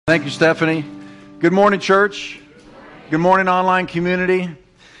Thank you, Stephanie. Good morning, church. Good morning, online community.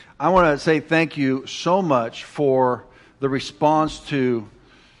 I want to say thank you so much for the response to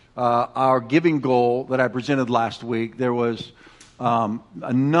our giving goal that I presented last week. There was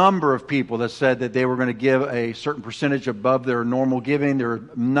a number of people that said that they were going to give a certain percentage above their normal giving. There were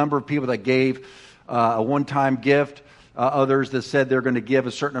a number of people that gave a one-time gift. Others that said they're going to give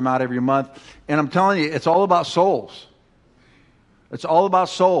a certain amount every month. And I'm telling you, it's all about souls. It's all about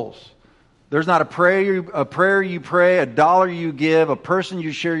souls. There's not a prayer you pray, a dollar you give, a person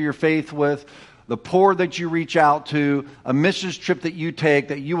you share your faith with, the poor that you reach out to, a missions trip that you take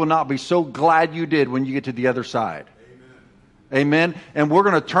that you will not be so glad you did when you get to the other side. Amen. And we're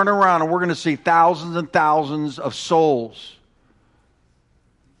going to turn around and we're going to see thousands and thousands of souls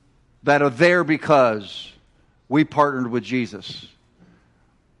that are there because we partnered with Jesus.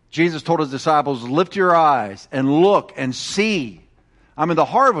 Jesus told his disciples, lift your eyes and look and see. I mean, the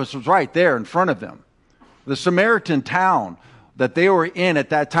harvest was right there in front of them. The Samaritan town that they were in at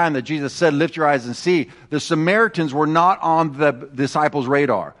that time that Jesus said, lift your eyes and see. The Samaritans were not on the disciples'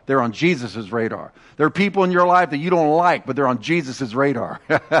 radar. They're on Jesus' radar. There are people in your life that you don't like, but they're on Jesus' radar.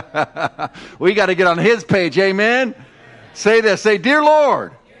 We got to get on his page, amen? Say this, say, Dear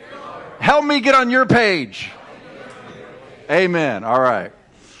Lord, help me get on your page. Amen, all right.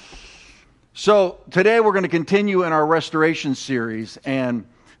 So today we're going to continue in our restoration series, and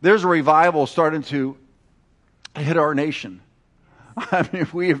there's a revival starting to hit our nation. I mean,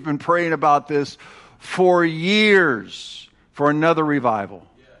 we have been praying about this for years for another revival.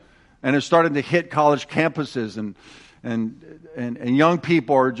 And it's starting to hit college campuses, and young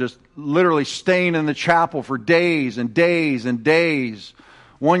people are just literally staying in the chapel for days and days and days.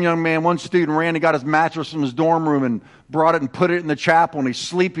 One young man, one student ran and got his mattress from his dorm room and brought it and put it in the chapel, and he's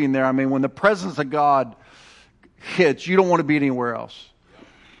sleeping there. I mean, when the presence of God hits, you don't want to be anywhere else.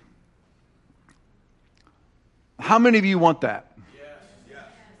 How many of you want that?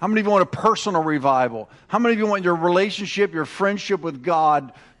 How many of you want a personal revival? How many of you want your relationship, your friendship with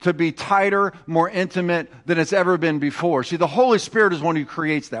God to be tighter, more intimate than it's ever been before? See, the Holy Spirit is one who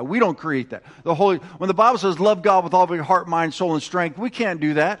creates that. We don't create that. When the Bible says, love God with all of your heart, mind, soul, and strength, we can't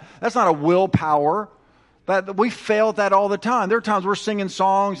do that. That's not a willpower. We fail at that all the time. There are times we're singing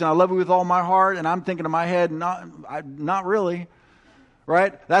songs, and I love you with all my heart, and I'm thinking in my head, not really.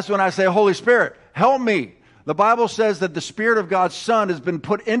 Right? That's when I say, Holy Spirit, help me. The Bible says that the Spirit of God's Son has been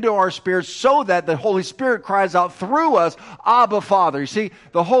put into our spirits so that the Holy Spirit cries out through us, Abba, Father. You see,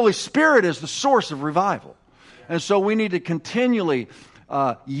 the Holy Spirit is the source of revival. And so we need to continually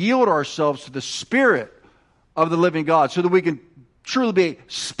yield ourselves to the Spirit of the living God so that we can truly be a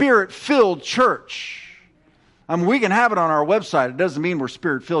Spirit-filled church. I mean, we can have it on our website. It doesn't mean we're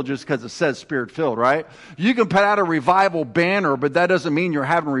Spirit-filled just because it says Spirit-filled, right? You can put out a revival banner, but that doesn't mean you're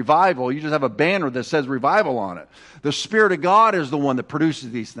having revival. You just have a banner that says revival on it. The Spirit of God is the one that produces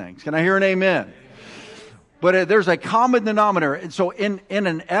these things. Can I hear an amen? Amen. But there's a common denominator. And so in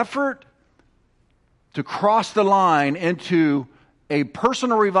an effort to cross the line into a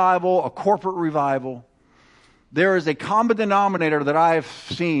personal revival, a corporate revival, there is a common denominator that I've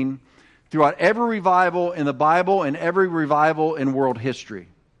seen throughout every revival in the Bible and every revival in world history.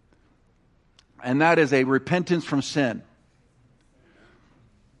 And that is a repentance from sin.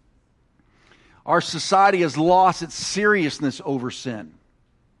 Our society has lost its seriousness over sin.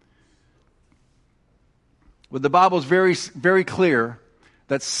 But the Bible is very, very clear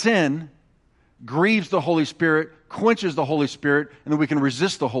that sin grieves the Holy Spirit, quenches the Holy Spirit, and that we can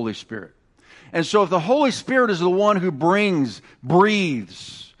resist the Holy Spirit. And so if the Holy Spirit is the one who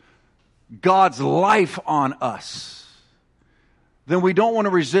breathes God's life on us, then we don't want to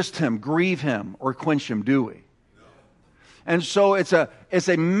resist him, grieve him, or quench him, do we? No. And so it's a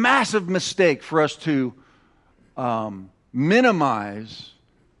massive mistake for us to minimize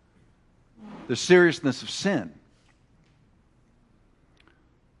the seriousness of sin.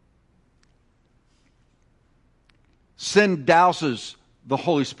 Sin douses the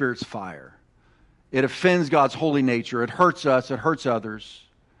Holy Spirit's fire. It offends God's holy nature. It hurts us. It hurts others.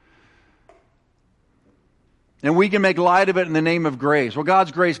 And we can make light of it in the name of grace. Well,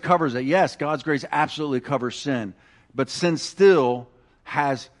 God's grace covers it. Yes, God's grace absolutely covers sin. But sin still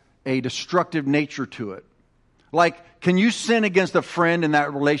has a destructive nature to it. Like, can you sin against a friend and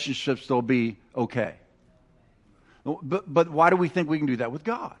that relationship still be okay? But why do we think we can do that with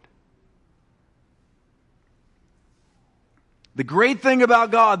God? The great thing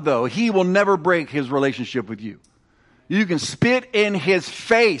about God, though, he will never break his relationship with you. You can spit in his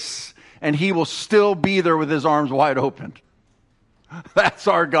face and he will still be there with his arms wide open. That's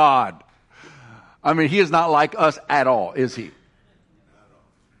our God. I mean, he is not like us at all, is he?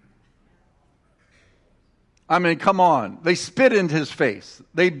 I mean, come on. They spit in his face.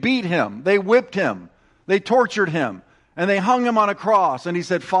 They beat him. They whipped him. They tortured him. And they hung him on a cross. And he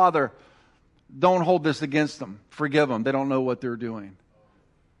said, Father, don't hold this against them. Forgive them. They don't know what they're doing.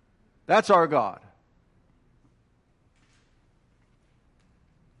 That's our God.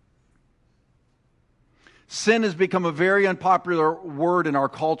 Sin has become a very unpopular word in our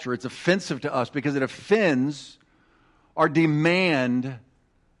culture. It's offensive to us because it offends our demand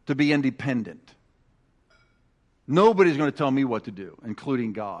to be independent. Nobody's going to tell me what to do,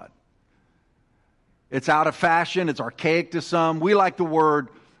 including God. It's out of fashion. It's archaic to some. We like the word,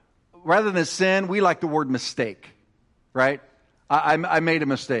 rather than sin, we like the word mistake, right? I made a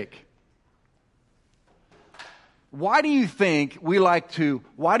mistake. Why do you think we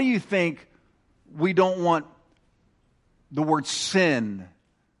don't want the word sin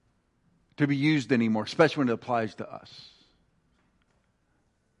to be used anymore, especially when it applies to us?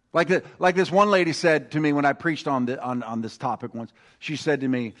 Like this one lady said to me when I preached on this topic once. She said to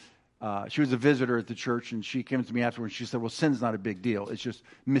me, she was a visitor at the church, and she came to me afterwards. She said, well, sin's not a big deal. It's just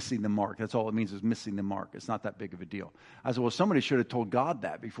missing the mark. That's all it means, is missing the mark. It's not that big of a deal. I said, well, somebody should have told God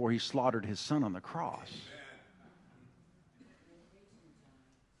that before he slaughtered his son on the cross.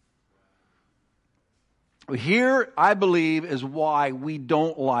 Here, I believe, is why we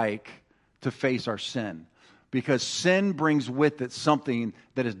don't like to face our sin. Because sin brings with it something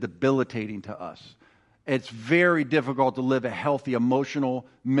that is debilitating to us. It's very difficult to live a healthy, emotional,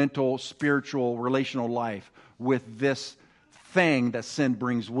 mental, spiritual, relational life with this thing that sin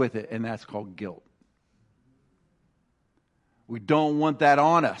brings with it, and that's called guilt. We don't want that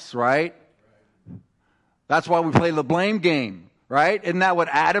on us, right? That's why we play the blame game. Right? Isn't that what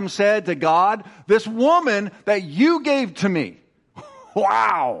Adam said to God? This woman that you gave to me.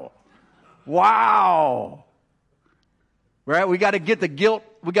 Wow. Wow. Right? We got to get the guilt.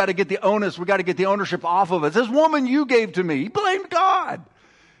 We got to get the onus. We got to get the ownership off of us. This woman you gave to me. He blamed God.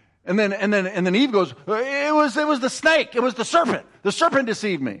 And then Eve goes, it was the snake. It was the serpent. The serpent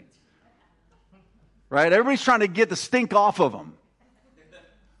deceived me. Right? Everybody's trying to get the stink off of them.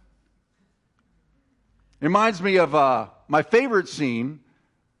 It reminds me of my favorite scene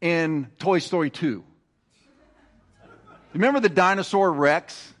in Toy Story 2. Remember the dinosaur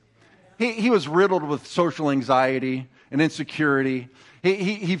Rex? He was riddled with social anxiety and insecurity.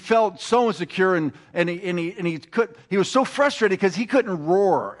 He felt so insecure and he was so frustrated because he couldn't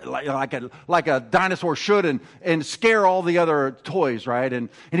roar like a dinosaur should and scare all the other toys, right? And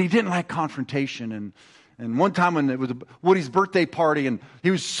he didn't like confrontation. And one time when it was Woody's birthday party, and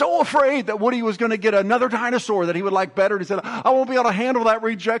he was so afraid that Woody was going to get another dinosaur that he would like better, and he said, I won't be able to handle that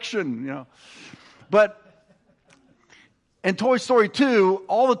rejection, But in Toy Story 2,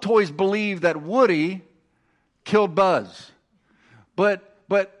 all the toys believed that Woody killed Buzz. But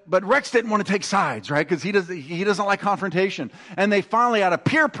Rex didn't want to take sides, right? Because he doesn't like confrontation. And they finally, out of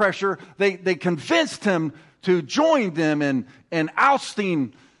peer pressure, they convinced him to join them in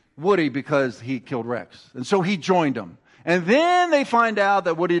ousting Woody because he killed Rex. And so he joined them. And then they find out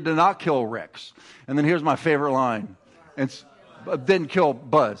that Woody did not kill Rex. And then here's my favorite line. Didn't kill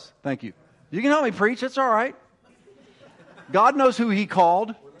Buzz. Thank you. You can help me preach. It's all right. God knows who he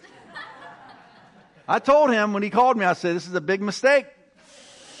called. I told him when he called me, I said, this is a big mistake.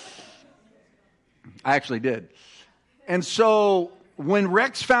 I actually did. And so when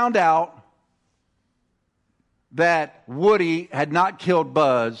Rex found out that Woody had not killed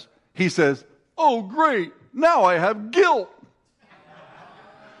Buzz, he says, oh, great, now I have guilt.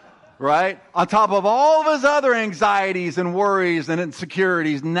 Right? On top of all of his other anxieties and worries and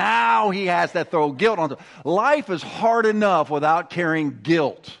insecurities, now he has to throw guilt on top. Life is hard enough without carrying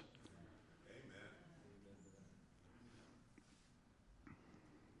guilt.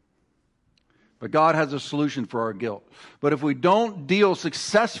 But God has a solution for our guilt. But if we don't deal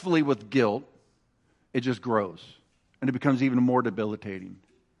successfully with guilt, it just grows. And it becomes even more debilitating.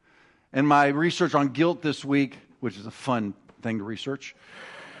 In my research on guilt this week, which is a fun thing to research,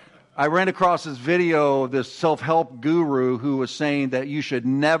 I ran across this video of this self-help guru who was saying that you should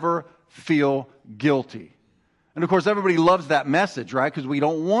never feel guilty. And of course, everybody loves that message, right? Because we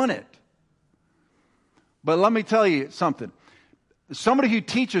don't want it. But let me tell you something. Somebody who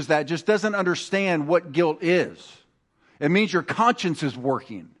teaches that just doesn't understand what guilt is. It means your conscience is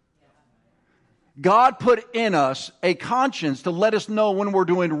working. God put in us a conscience to let us know when we're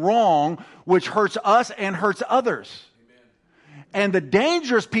doing wrong, which hurts us and hurts others. Amen. And the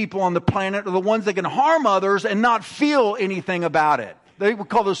dangerous people on the planet are the ones that can harm others and not feel anything about it. They would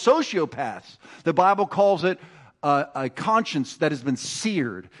call those sociopaths. The Bible calls it a conscience that has been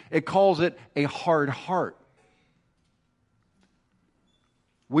seared. It calls it a hard heart.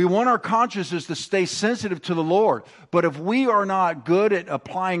 We want our consciences to stay sensitive to the Lord. But if we are not good at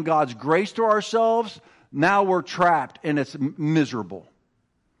applying God's grace to ourselves, now we're trapped and it's miserable.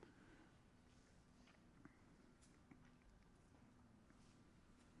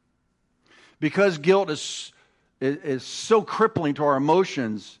 Because guilt is so crippling to our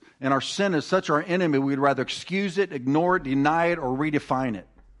emotions and our sin is such our enemy, we'd rather excuse it, ignore it, deny it, or redefine it.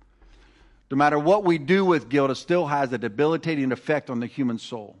 No matter what we do with guilt, it still has a debilitating effect on the human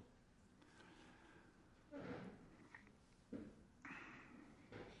soul.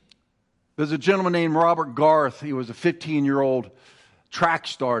 There's a gentleman named Robert Garth. He was a 15-year-old track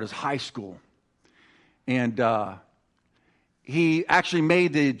star at his high school. And he actually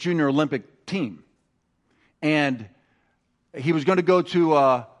made the Junior Olympic team. And he was going to go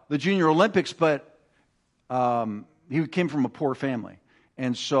to the Junior Olympics, but he came from a poor family.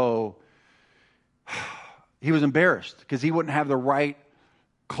 And so he was embarrassed because he wouldn't have the right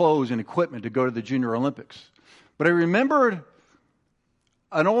clothes and equipment to go to the Junior Olympics. But I remembered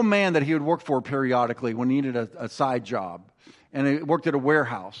an old man that he would work for periodically when he needed a side job. And he worked at a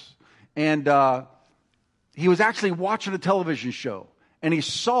warehouse. And he was actually watching a television show. And he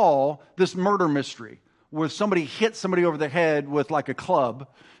saw this murder mystery where somebody hit somebody over the head with like a club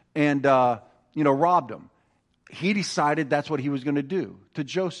and, robbed him. He decided that's what he was going to do to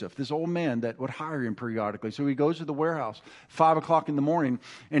Joseph, this old man that would hire him periodically. So he goes to the warehouse 5 o'clock in the morning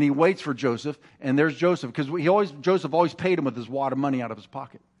and he waits for Joseph. And there's Joseph because Joseph always paid him with his wad of money out of his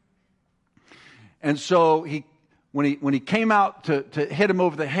pocket. And so when he came out to hit him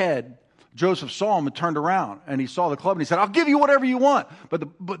over the head, Joseph saw him and turned around and he saw the club and he said, "I'll give you whatever you want." But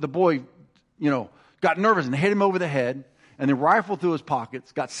the boy, got nervous and hit him over the head and then rifled through his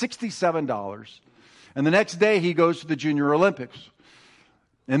pockets, got $67. And the next day he goes to the Junior Olympics.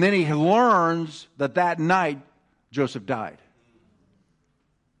 And then he learns that night Joseph died.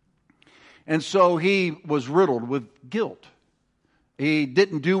 And so he was riddled with guilt. He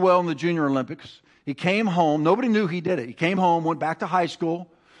didn't do well in the Junior Olympics. He came home. Nobody knew he did it. He came home, went back to high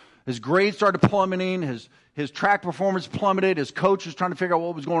school. His grades started plummeting. His track performance plummeted. His coach was trying to figure out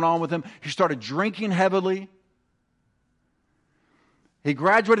what was going on with him. He started drinking heavily. He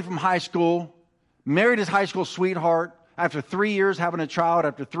graduated from high school, married his high school sweetheart. After 3 years having a child,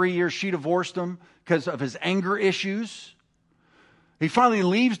 after 3 years, she divorced him because of his anger issues. He finally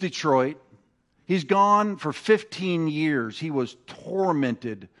leaves Detroit. He's gone for 15 years. He was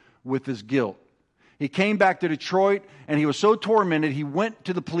tormented with his guilt. He came back to Detroit, and he was so tormented, he went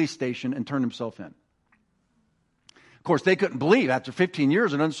to the police station and turned himself in. Of course, they couldn't believe after 15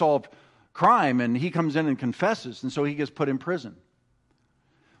 years an unsolved crime, and he comes in and confesses, and so he gets put in prison.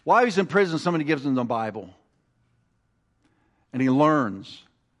 While he's in prison, somebody gives him the Bible, and he learns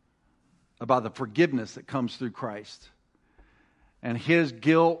about the forgiveness that comes through Christ, and his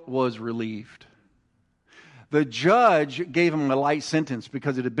guilt was relieved. The judge gave him a light sentence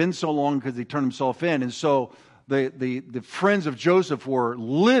because it had been so long because he turned himself in. And so the friends of Joseph were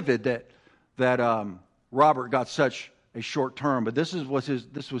livid that Robert got such a short term. But this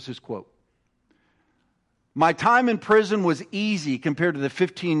was his quote. "My time in prison was easy compared to the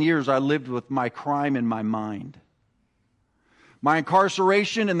 15 years I lived with my crime in my mind. My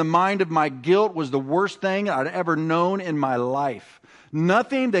incarceration in the mind of my guilt was the worst thing I'd ever known in my life.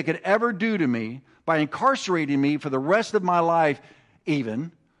 Nothing they could ever do to me by incarcerating me for the rest of my life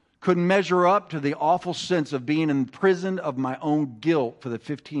even couldn't measure up to the awful sense of being in prison of my own guilt for the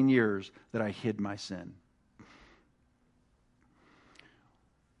 15 years that I hid my sin."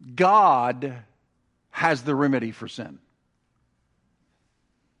 God has the remedy for sin.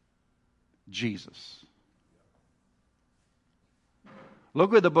 Jesus.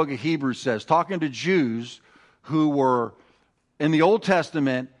 Look what the book of Hebrews says, talking to Jews who were in the Old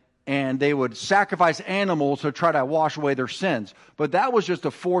Testament and they would sacrifice animals to try to wash away their sins. But that was just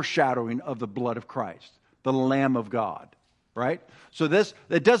a foreshadowing of the blood of Christ, the Lamb of God, right? So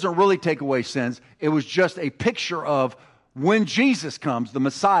it doesn't really take away sins. It was just a picture of when Jesus comes, the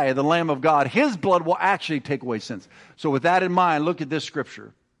Messiah, the Lamb of God, his blood will actually take away sins. So with that in mind, look at this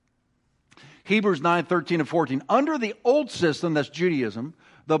scripture. Hebrews 9:13 and 14. Under the old system, that's Judaism,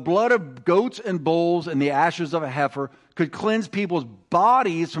 the blood of goats and bulls and the ashes of a heifer could cleanse people's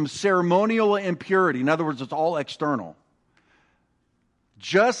bodies from ceremonial impurity. In other words, it's all external.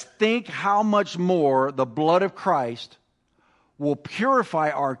 Just think how much more the blood of Christ will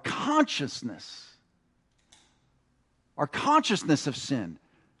purify our consciousness of sin.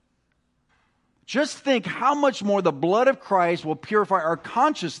 Just think how much more the blood of Christ will purify our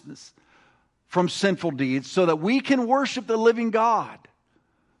consciousness from sinful deeds so that we can worship the living God.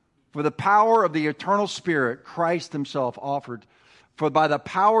 For the power of the eternal Spirit, Christ himself offered For by the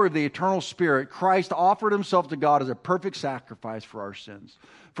power of the eternal Spirit, Christ offered himself to God as a perfect sacrifice for our sins.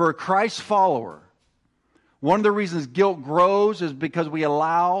 For a Christ follower, one of the reasons guilt grows is because we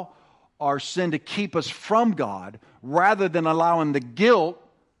allow our sin to keep us from God rather than allowing the guilt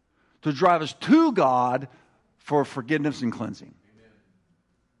to drive us to God for forgiveness and cleansing.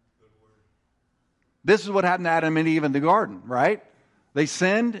 This is what happened to Adam and Eve in the garden, right? They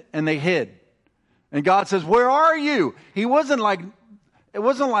sinned and they hid. And God says, where are you? It wasn't like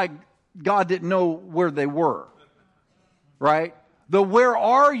God didn't know where they were, right? The where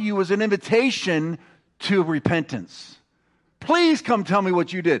are you was an invitation to repentance. Please come tell me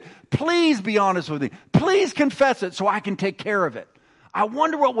what you did. Please be honest with me. Please confess it so I can take care of it. I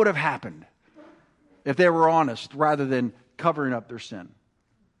wonder what would have happened if they were honest rather than covering up their sin.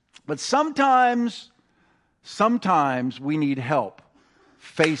 But sometimes we need help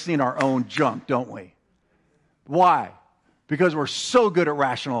facing our own junk, don't we? Why? Because we're so good at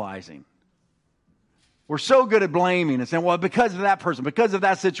rationalizing. We're so good at blaming and saying, well, because of that person, because of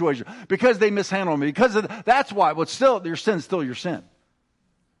that situation, because they mishandled me, that's why. But still, your sin's still your sin.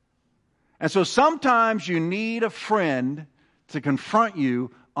 And so sometimes you need a friend to confront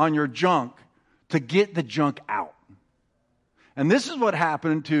you on your junk to get the junk out. And this is what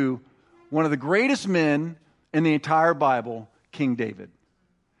happened to one of the greatest men in the entire Bible, King David.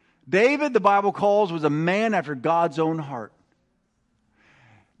 David, the Bible calls, was a man after God's own heart.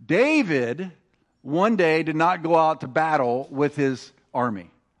 David, one day, did not go out to battle with his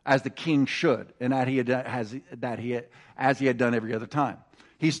army, as the king should, and as he had done every other time.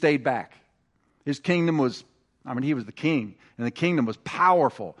 He stayed back. His kingdom was, he was the king, and the kingdom was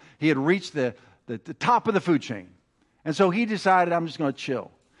powerful. He had reached the top of the food chain. And so he decided, I'm just going to chill.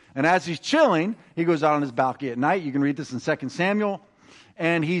 And as he's chilling, he goes out on his balcony at night. You can read this in 2 Samuel.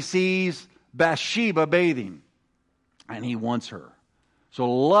 And he sees Bathsheba bathing. And he wants her.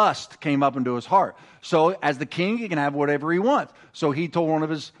 So lust came up into his heart. So as the king, he can have whatever he wants. So he told one of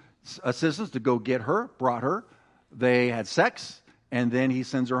his assistants to go get her, brought her. They had sex, and then he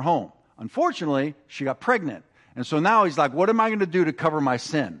sends her home. Unfortunately, she got pregnant. And so now he's like, what am I going to do to cover my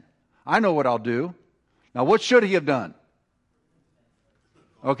sin? I know what I'll do. Now, what should he have done?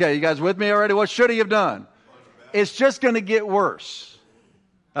 Okay, you guys with me already? What should he have done? It's just going to get worse.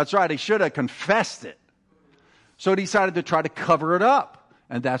 That's right, he should have confessed it. So he decided to try to cover it up.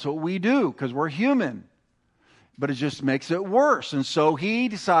 And that's what we do, because we're human. But it just makes it worse. And so he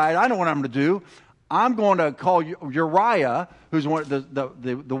decided, I know what I'm going to do. I'm going to call Uriah, who's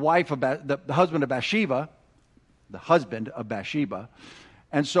the wife of the husband of Bathsheba,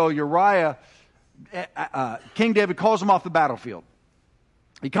 And so Uriah, King David calls him off the battlefield.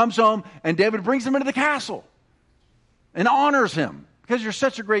 He comes home, and David brings him into the castle and honors him because you're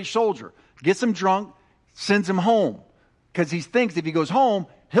such a great soldier. Gets him drunk, sends him home because he thinks if he goes home,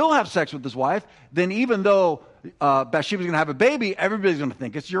 he'll have sex with his wife. Then even though Bathsheba's going to have a baby, everybody's going to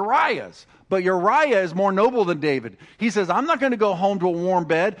think it's Uriah's. But Uriah is more noble than David. He says, I'm not going to go home to a warm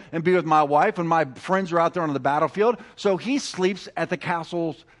bed and be with my wife when my friends are out there on the battlefield. So he sleeps at the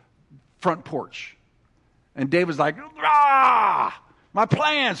castle's front porch. And David's like, my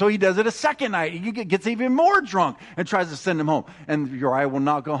plan. So he does it a second night. He gets even more drunk and tries to send him home. And Uriah will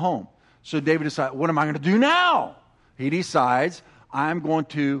not go home. So David decides, what am I going to do now? He decides, I'm going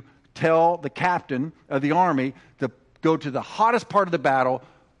to tell the captain of the army to go to the hottest part of the battle,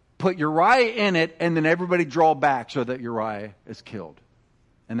 put Uriah in it, and then everybody draw back so that Uriah is killed.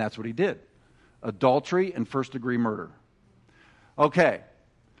 And that's what he did. Adultery and first-degree murder. Okay.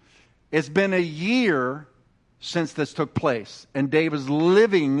 It's been a year since this took place, and David's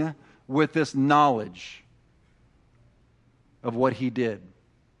living with this knowledge of what he did.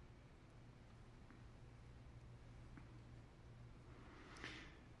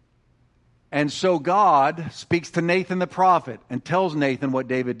 And so God speaks to Nathan the prophet and tells Nathan what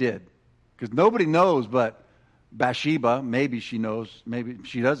David did. Because nobody knows but Bathsheba. Maybe she knows. Maybe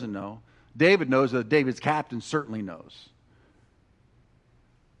she doesn't know. David knows that David's captain certainly knows.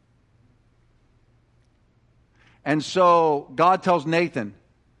 And so God tells Nathan,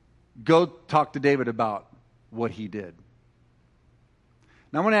 go talk to David about what he did.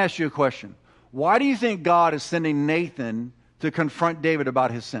 Now I want to ask you a question. Why do you think God is sending Nathan to confront David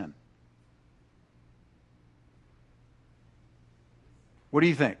about his sin? What do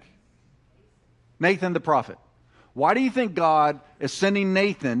you think? Nathan the prophet. Why do you think God is sending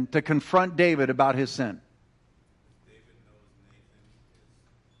Nathan to confront David about his sin? David knows Nathan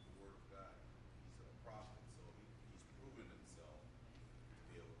is the word of God. He's a prophet, so he's proven himself to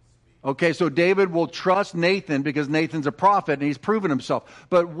be able to speak. Okay, so David will trust Nathan because Nathan's a prophet and he's proven himself.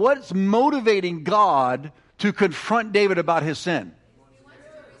 But what's motivating God to confront David about his sin?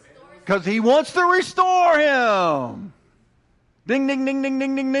 Because he wants to restore him. Ding, ding, ding, ding,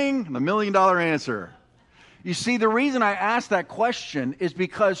 ding, ding, ding. The $1 million answer. You see, the reason I ask that question is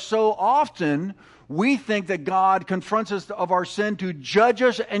because so often we think that God confronts us of our sin to judge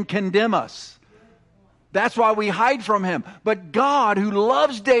us and condemn us. That's why we hide from him. But God, who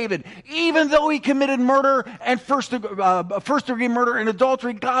loves David, even though he committed murder and first-degree murder and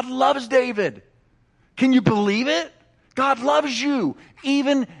adultery, God loves David. Can you believe it? God loves you.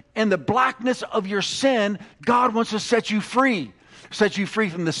 Even in the blackness of your sin, God wants to set you free. Set you free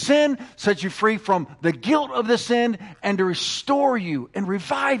from the sin, set you free from the guilt of the sin, and to restore you and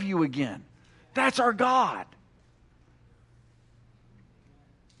revive you again. That's our God.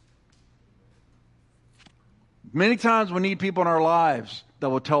 Many times we need people in our lives that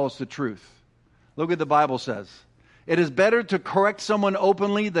will tell us the truth. Look what the Bible says. It is better to correct someone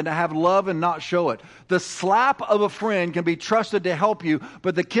openly than to have love and not show it. The slap of a friend can be trusted to help you,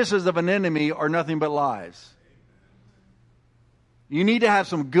 but the kisses of an enemy are nothing but lies. You need to have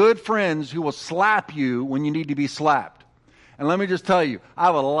some good friends who will slap you when you need to be slapped. And let me just tell you, I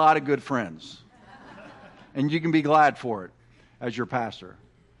have a lot of good friends. And you can be glad for it as your pastor.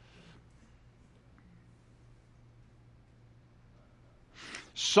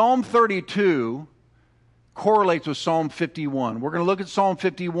 Psalm 32 correlates with Psalm 51. We're going to look at Psalm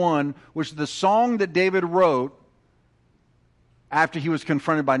 51, which is the song that David wrote after he was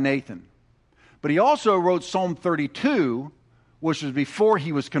confronted by Nathan. But he also wrote Psalm 32, which was before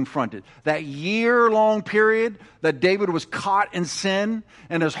he was confronted. That year-long period that David was caught in sin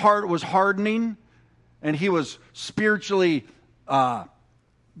and his heart was hardening and he was spiritually the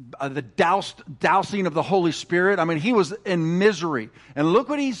dousing of the Holy Spirit. I mean, he was in misery. And look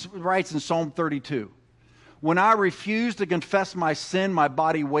what he writes in Psalm 32. When I refused to confess my sin, my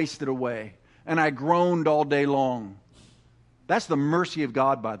body wasted away, and I groaned all day long. That's the mercy of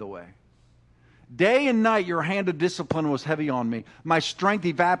God, by the way. Day and night, your hand of discipline was heavy on me. My strength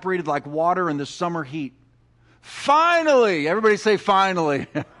evaporated like water in the summer heat. Finally, everybody say finally.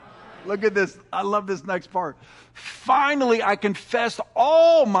 Look at this. I love this next part. Finally, I confessed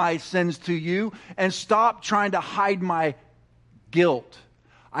all my sins to you and stopped trying to hide my guilt.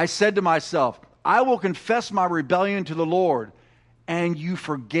 I said to myself, I will confess my rebellion to the Lord, and you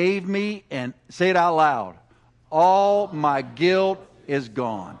forgave me, and say it out loud. All my guilt is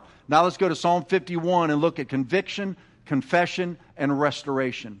gone. Now let's go to Psalm 51 and look at conviction, confession, and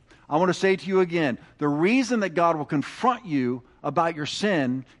restoration. I want to say to you again, the reason that God will confront you about your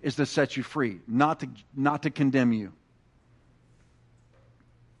sin is to set you free, not to condemn you.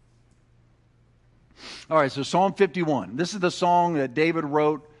 All right, so Psalm 51. This is the song that David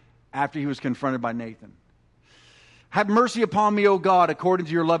wrote after he was confronted by Nathan. Have mercy upon me, O God, according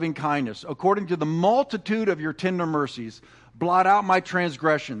to your loving kindness, according to the multitude of your tender mercies. Blot out my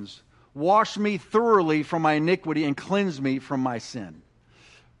transgressions. Wash me thoroughly from my iniquity and cleanse me from my sin.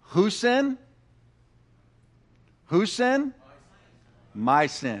 Whose sin? Whose sin? My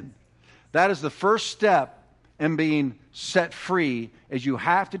sin. That is the first step in being set free, is you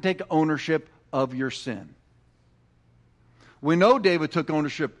have to take ownership of your sin. We know David took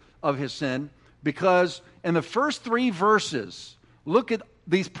ownership of his sin because in the first 3 verses, look at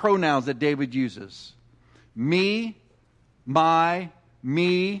these pronouns that David uses. Me, my,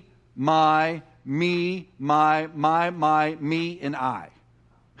 me, my, me, my, me, and I.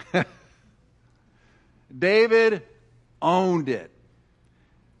 David owned it.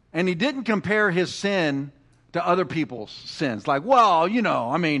 And he didn't compare his sin to other people's sins. Like, well,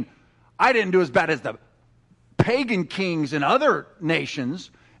 I didn't do as bad as the pagan kings in other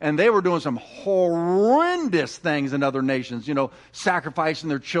nations, and they were doing some horrendous things in other nations, sacrificing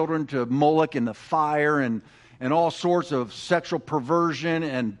their children to Moloch in the fire and all sorts of sexual perversion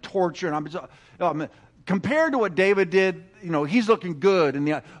and torture. And compared to what David did, he's looking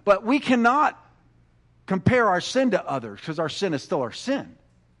good. But we cannot compare our sin to others because our sin is still our sin.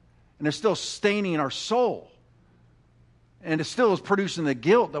 And it's still staining our soul. And it still is producing the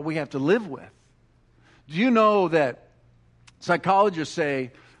guilt that we have to live with. Do you know that psychologists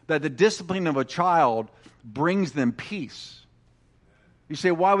say that the discipline of a child brings them peace? You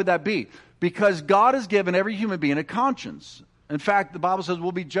say, why would that be? Because God has given every human being a conscience. In fact, the Bible says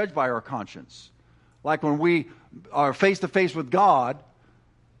we'll be judged by our conscience. Like when we are face to face with God,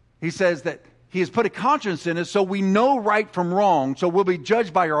 He says that He has put a conscience in us so we know right from wrong, so we'll be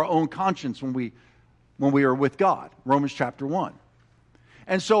judged by our own conscience when we are with God. Romans chapter 1.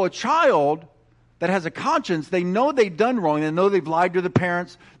 And so a child that has a conscience, they know they've done wrong. They know they've lied to their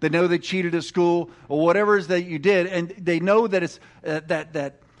parents. They know they cheated at school or whatever it is that you did. And they know that it's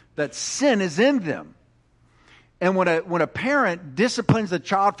that sin is in them. And when a parent disciplines the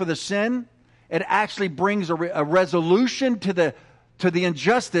child for the sin, it actually brings a resolution to the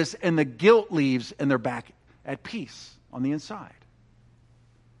injustice, and the guilt leaves, and they're back at peace on the inside.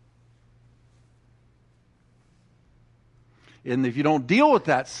 And if you don't deal with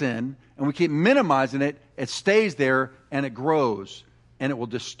that sin, and we keep minimizing it, it stays there, and it grows, and it will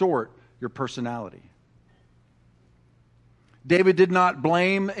distort your personality. David did not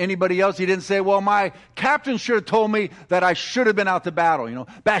blame anybody else. He didn't say, well, my captain should have told me that I should have been out to battle. You know,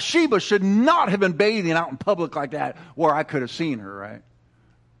 Bathsheba should not have been bathing out in public like that where I could have seen her, right?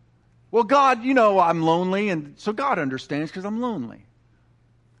 Well, God, you know, I'm lonely, and so God understands because I'm lonely.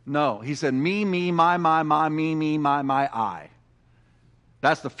 No, he said, me, my, me, my, I.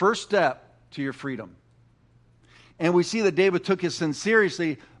 That's the first step to your freedom. And we see that David took his sin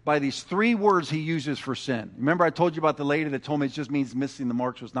seriously by these 3 words he uses for sin. Remember I told you about the lady that told me it just means missing the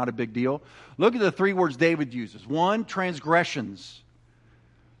mark, so it's not a big deal? Look at the 3 words David uses. 1, transgressions.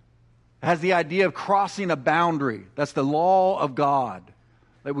 It has the idea of crossing a boundary. That's the law of God,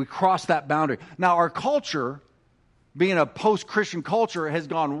 that we cross that boundary. Now our culture, being a post-Christian culture, has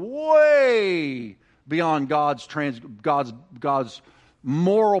gone way beyond God's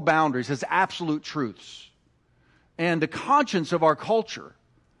moral boundaries, his absolute truths. And the conscience of our culture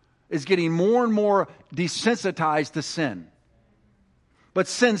is getting more and more desensitized to sin. But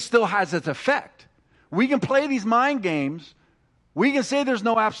sin still has its effect. We can play these mind games. We can say there's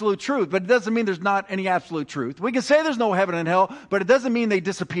no absolute truth, but it doesn't mean there's not any absolute truth. We can say there's no heaven and hell, but it doesn't mean they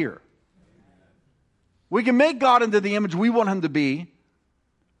disappear. We can make God into the image we want him to be,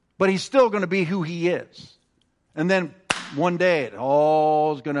 but he's still going to be who he is. And then one day it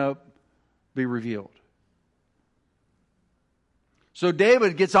all is going to be revealed. So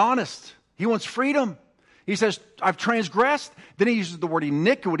David gets honest. He wants freedom. He says, I've transgressed. Then he uses the word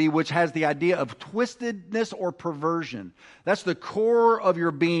iniquity, which has the idea of twistedness or perversion. That's the core of your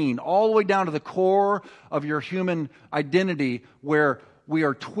being, all the way down to the core of your human identity, where we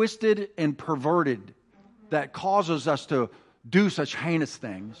are twisted and perverted. That causes us to do such heinous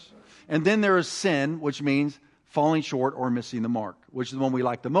things. And then there is sin, which means falling short or missing the mark, which is the one we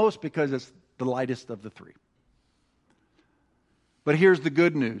like the most because it's the lightest of the 3. But here's the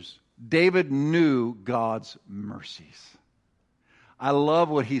good news. David knew God's mercies. I love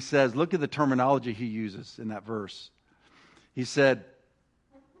what he says. Look at the terminology he uses in that verse. He said,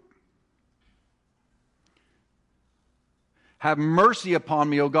 have mercy upon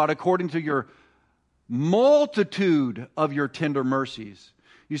me, O God, according to your multitude of your tender mercies.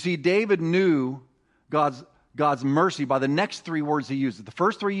 You see, David knew God's mercy by the next 3 words he used. The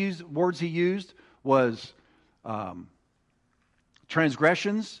first 3 words he used was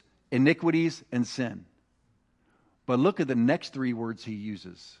transgressions, iniquities, and sin. But look at the next 3 words he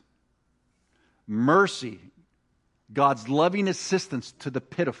uses. Mercy, God's loving assistance to the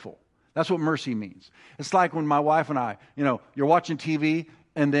pitiful. That's what mercy means. It's like when my wife and I, you're watching TV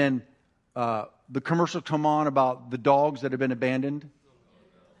and then the commercials come on about the dogs that have been abandoned.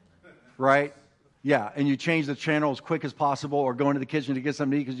 Right? Yeah, and you change the channel as quick as possible or go into the kitchen to get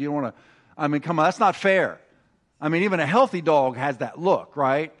something to eat because you don't want to. Come on, that's not fair. Even a healthy dog has that look,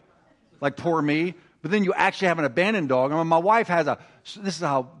 right? Like poor me. But then you actually have an abandoned dog. My wife has this is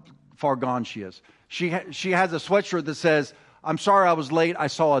how far gone she is. She has a sweatshirt that says, I'm sorry I was late, I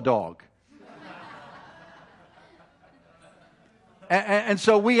saw a dog. and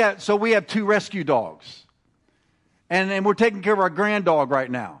so we have 2 rescue dogs. And we're taking care of our grand dog right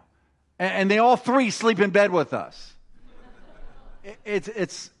now. And they all 3 sleep in bed with us.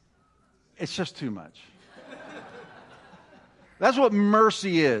 It's just too much. That's what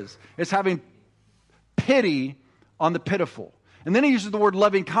mercy is. It's having pity on the pitiful. And then he uses the word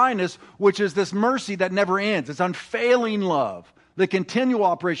loving kindness, which is this mercy that never ends. It's unfailing love, the continual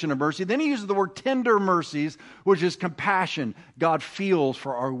operation of mercy. Then he uses the word tender mercies, which is compassion. God feels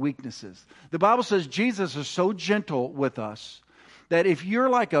for our weaknesses. The Bible says Jesus is so gentle with us that if you're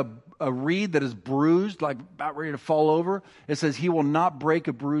like a reed that is bruised, like about ready to fall over, it says he will not break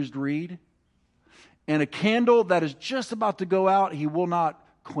a bruised reed. And a candle that is just about to go out, he will not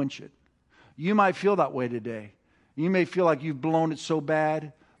quench it. You might feel that way today. You may feel like you've blown it so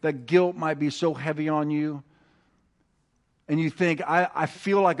bad, that guilt might be so heavy on you. And you think, I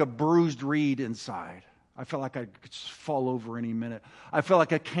feel like a bruised reed inside. I feel like I could fall over any minute. I feel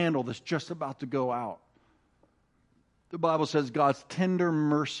like a candle that's just about to go out. The Bible says God's tender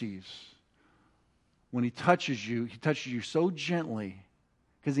mercies, when he touches you so gently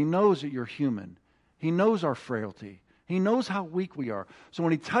because he knows that you're human. He knows our frailty. He knows how weak we are. So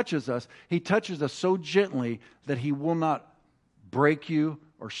when he touches us so gently that he will not break you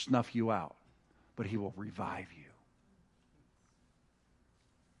or snuff you out, but he will revive you.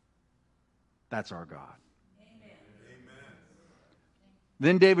 That's our God.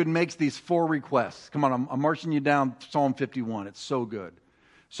 Then David makes these 4 requests. Come on, I'm marching you down Psalm 51. It's so good.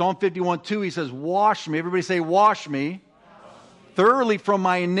 Psalm 51:2, he says, wash me. Everybody say, wash me. Thoroughly from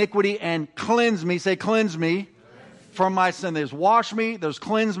my iniquity and cleanse me. Say, cleanse me from my sin. There's wash me. There's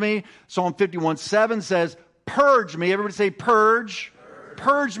cleanse me. Psalm 51:7 says, purge me. Everybody say, purge.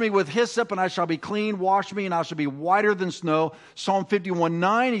 Purge me with hyssop, and I shall be clean. Wash me, and I shall be whiter than snow. Psalm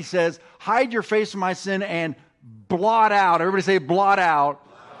 51:9, he says, hide your face from my sin and blot out. Everybody say, blot out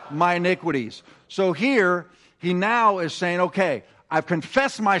my iniquities. So here, he now is saying, okay, I've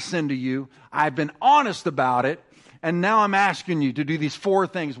confessed my sin to you. I've been honest about it. And now I'm asking you to do these 4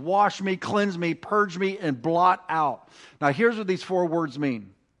 things. Wash me, cleanse me, purge me, and blot out. Now, here's what these 4 words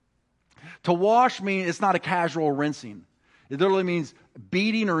mean. To wash means it's not a casual rinsing. It literally means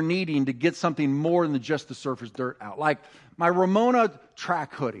beating or kneading to get something more than just the surface dirt out. Like my Ramona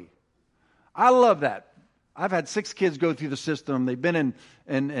track hoodie. I love that. I've had 6 kids go through the system. They've been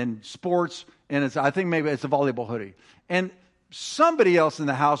in sports, and I think maybe it's a volleyball hoodie. And somebody else in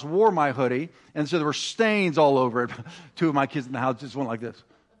the house wore my hoodie, and so there were stains all over it. 2 of my kids in the house just went like this.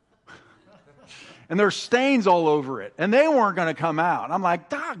 And there were stains all over it, and they weren't going to come out. And I'm like,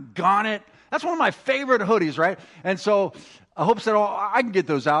 doggone it. That's one of my favorite hoodies, right? And so Hope said, oh, I can get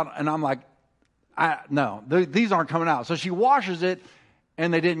those out. And I'm like, no, these aren't coming out. So she washes it,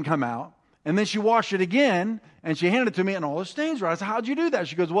 and they didn't come out. And then she washed it again, and she handed it to me, and all the stains were out. I said, how'd you do that?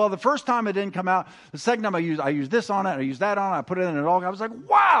 She goes, well, the first time it didn't come out. The second time I used this on it, I used that on it, I put it in a dog. I was like,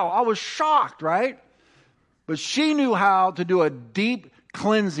 wow, I was shocked, right? But she knew how to do a deep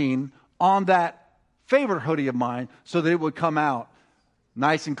cleansing on that favorite hoodie of mine so that it would come out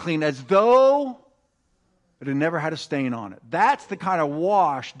nice and clean, as though it had never had a stain on it. That's the kind of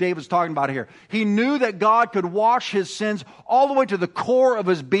wash David's talking about here. He knew that God could wash his sins all the way to the core of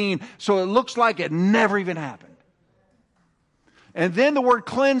his being, so it looks like it never even happened. And then the word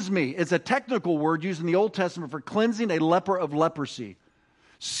cleanse me is a technical word used in the Old Testament for cleansing a leper of leprosy.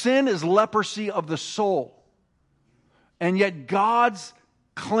 Sin is leprosy of the soul. And yet God's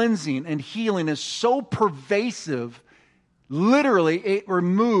cleansing and healing is so pervasive, literally, it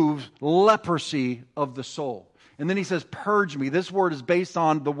removes leprosy of the soul. And then he says, purge me. This word is based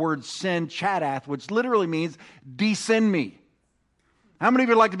on the word sin, chadath, which literally means descend me. How many of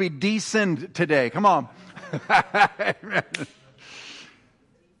you would like to be descend today? Come on.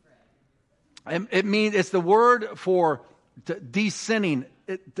 It means, it's the word for descending.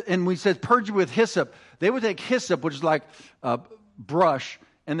 And when he says purge me with hyssop, they would take hyssop, which is like a brush,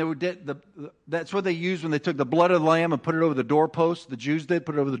 and they would that's what they used when they took the blood of the lamb and put it over the doorpost. The Jews did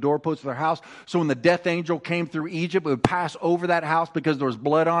put it over the doorpost of their house. So when the death angel came through Egypt, it would pass over that house because there was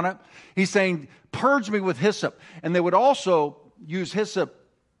blood on it. He's saying, purge me with hyssop. And they would also use hyssop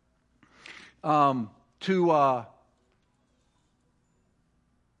in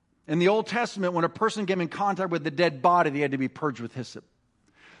the Old Testament, when a person came in contact with the dead body, they had to be purged with hyssop.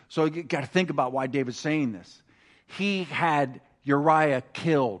 So you got to think about why David's saying this. He had Uriah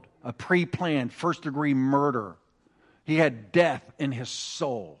killed, a pre-planned first-degree murder. He had death in his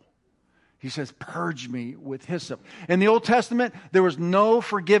soul. He says, purge me with hyssop. In the Old Testament, there was no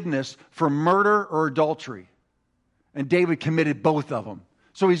forgiveness for murder or adultery. And David committed both of them.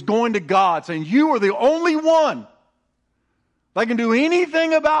 So he's going to God saying, you are the only one that can do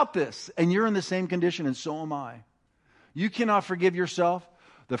anything about this. And you're in the same condition, and so am I. You cannot forgive yourself.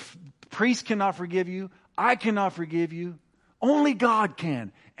 The priest cannot forgive you. I cannot forgive you. Only God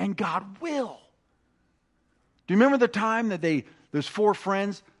can, and God will. Do you remember the time that those 4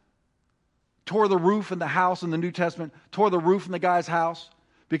 friends tore the roof in the house in the New Testament, tore the roof in the guy's house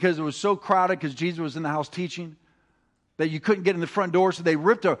because it was so crowded because Jesus was in the house teaching that you couldn't get in the front door, so they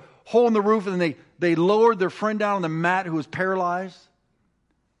ripped a hole in the roof and they lowered their friend down on the mat who was paralyzed.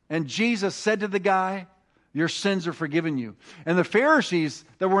 And Jesus said to the guy, your sins are forgiven you. And the Pharisees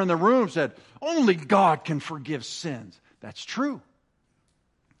that were in the room said, only God can forgive sins. That's true.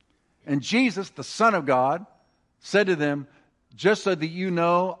 And Jesus, the Son of God, said to them, just so that you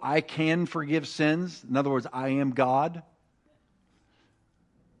know I can forgive sins, in other words, I am God,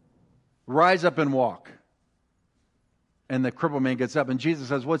 rise up and walk. And the crippled man gets up, and Jesus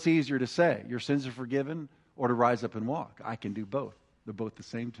says, what's easier to say? Your sins are forgiven, or to rise up and walk? I can do both. They're both the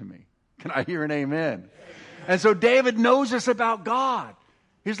same to me. Can I hear an amen? And so David knows this about God.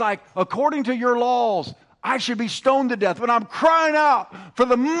 He's like, according to your laws, I should be stoned to death, but I'm crying out for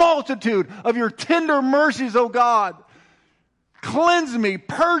the multitude of your tender mercies, O God. Cleanse me,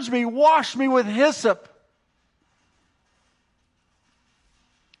 purge me, wash me with hyssop.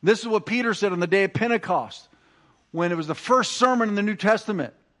 This is what Peter said on the day of Pentecost, when it was the first sermon in the New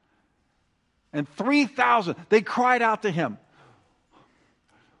Testament. And 3,000, they cried out to him,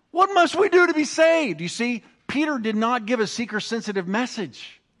 what must we do to be saved? You see, Peter did not give a seeker-sensitive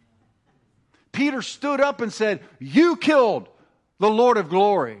message. Peter stood up and said, you killed the Lord of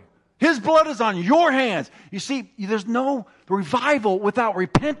glory. His blood is on your hands. You see, there's no revival without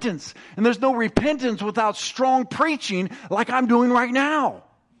repentance. And there's no repentance without strong preaching like I'm doing right now.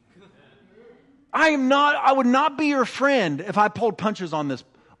 I would not be your friend if I pulled punches on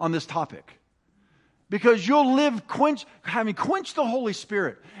this topic. Because you'll live having quenched the Holy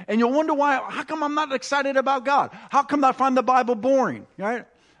Spirit. And you'll wonder why, how come I'm not excited about God? How come I find the Bible boring? Right?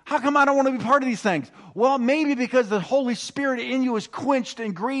 How come I don't want to be part of these things? Well, maybe because the Holy Spirit in you is quenched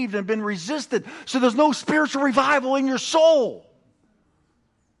and grieved and been resisted. So there's no spiritual revival in your soul.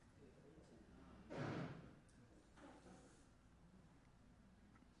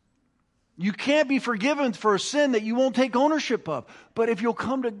 You can't be forgiven for a sin that you won't take ownership of. But if you'll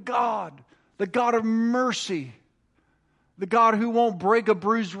come to God, the God of mercy, the God who won't break a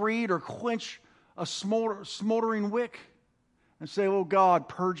bruised reed or quench a smoldering wick, and say, oh God,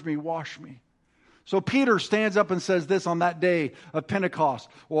 purge me, wash me. So Peter stands up and says this on that day of Pentecost.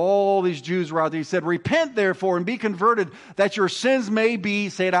 Well, all these Jews were out there. He said, repent therefore and be converted that your sins may be,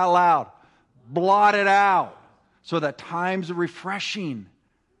 say it out loud, blotted out, so that times of refreshing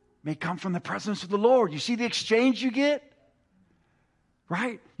may come from the presence of the Lord. You see the exchange you get?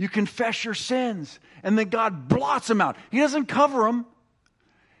 Right? You confess your sins, and then God blots them out. He doesn't cover them.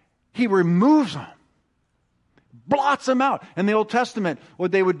 He removes them. Blots them out. In the Old Testament,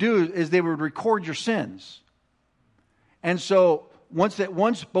 what they would do is they would record your sins. And so once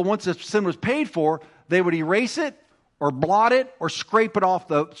the sin was paid for, they would erase it or blot it or scrape it off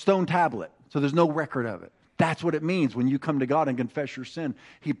the stone tablet. So there's no record of it. That's what it means when you come to God and confess your sin.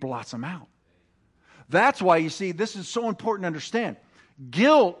 He blots them out. That's why, you see, this is so important to understand.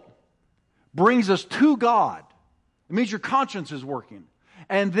 Guilt brings us to God. It means your conscience is working.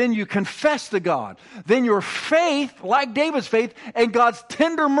 And then you confess to God. Then your faith, like David's faith, and God's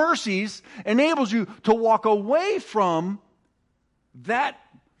tender mercies enables you to walk away from that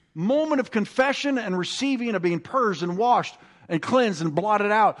moment of confession and receiving of being purged and washed and cleansed and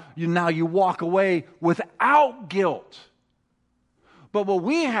blotted out. Now you walk away without guilt. But what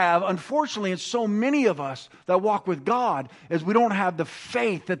we have, unfortunately, in so many of us that walk with God, is we don't have the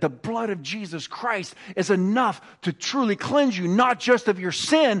faith that the blood of Jesus Christ is enough to truly cleanse you, not just of your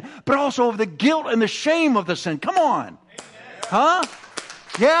sin, but also of the guilt and the shame of the sin. Come on. Amen. Huh?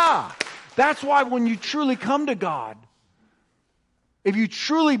 Yeah. That's why when you truly come to God, if you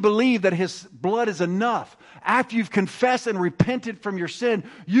truly believe that His blood is enough, after you've confessed and repented from your sin,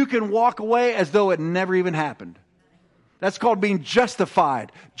 you can walk away as though it never even happened. That's called being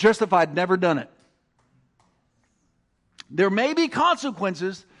justified. Justified, never done it. There may be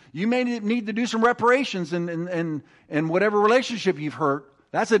consequences. You may need to do some reparations in whatever relationship you've hurt.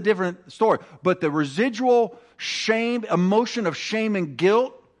 That's a different story. But the residual shame, emotion of shame and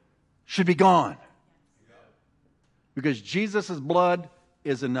guilt should be gone. Because Jesus' blood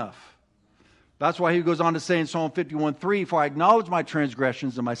is enough. That's why he goes on to say in Psalm 51:3, for I acknowledge my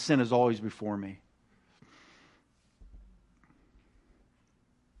transgressions and my sin is always before me.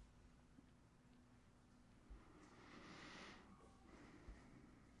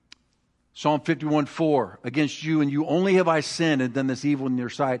 Psalm 51:4, against you and you only have I sinned and done this evil in your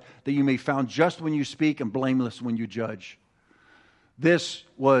sight, that you may be found just when you speak and blameless when you judge. This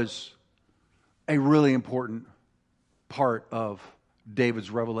was a really important part of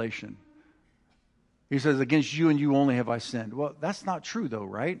David's revelation. He says, against you and you only have I sinned. Well, that's not true though,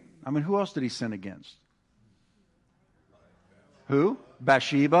 right? I mean, who else did he sin against? Who?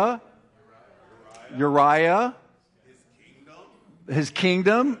 Bathsheba? Uriah? His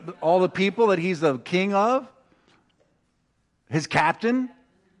kingdom, all the people that he's the king of, his captain,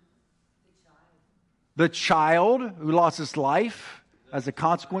 the child who lost his life as a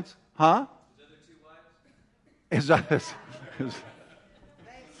consequence. Huh? Is that the 2 wives?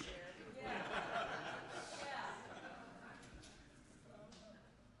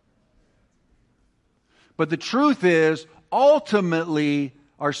 But the truth is, ultimately,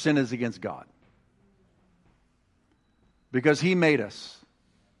 our sin is against God. Because He made us.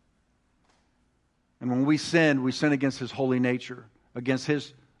 And when we sin against His holy nature, against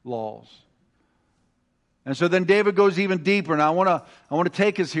His laws. And so then David goes even deeper. And I want to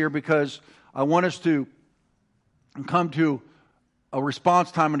take us here because I want us to come to a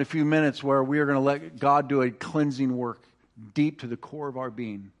response time in a few minutes where we are going to let God do a cleansing work deep to the core of our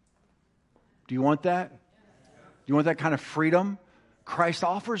being. Do you want that? Do you want that kind of freedom? Christ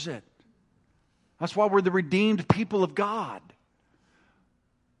offers it. That's why we're the redeemed people of God.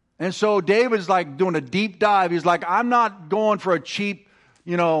 And so David's like doing a deep dive. He's like, I'm not going for a cheap,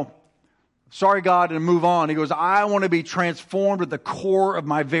 sorry God, and move on. He goes, I want to be transformed at the core of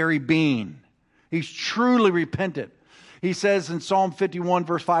my very being. He's truly repentant. He says in Psalm 51,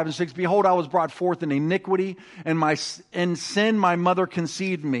 verse 5 and 6, Behold, I was brought forth in iniquity, and in sin my mother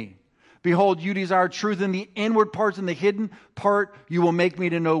conceived me. Behold, you desire truth in the inward parts, and the hidden part you will make me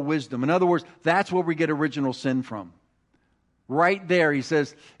to know wisdom. In other words, that's where we get original sin from. Right there, he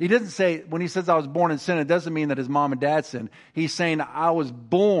says, he doesn't say, when he says I was born in sin, it doesn't mean that his mom and dad sinned. He's saying I was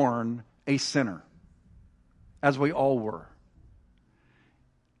born a sinner, as we all were.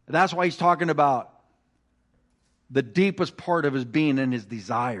 That's why he's talking about the deepest part of his being and his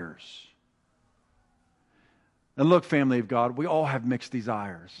desires. And look, family of God, we all have mixed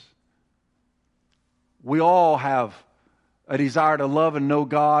desires. We all have a desire to love and know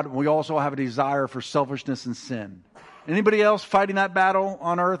God. We also have a desire for selfishness and sin. Anybody else fighting that battle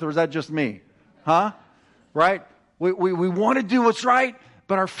on earth, or is that just me? Huh? Right? We want to do what's right,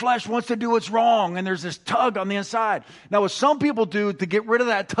 but our flesh wants to do what's wrong, and there's this tug on the inside. Now, what some people do to get rid of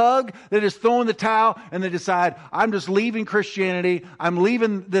that tug, they just throw in the towel, and they decide, I'm just leaving Christianity, I'm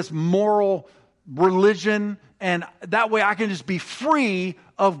leaving this moral religion, and that way I can just be free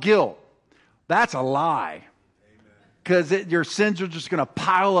of guilt. That's a lie. Because your sins are just going to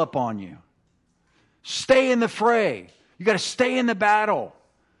pile up on you. Stay in the fray. You got to stay in the battle.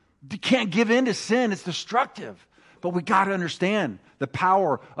 You can't give in to sin. It's destructive. But we got to understand the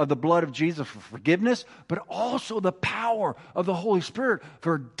power of the blood of Jesus for forgiveness, but also the power of the Holy Spirit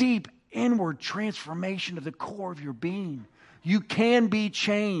for deep inward transformation of the core of your being. You can be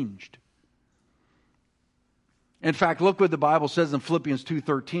changed. In fact, look what the Bible says in Philippians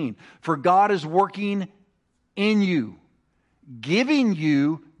 2:13. For God is working in you, giving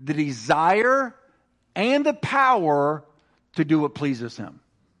you the desire and the power to do what pleases Him.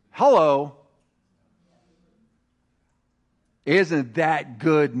 Hello. Isn't that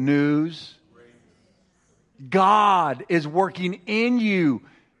good news? God is working in you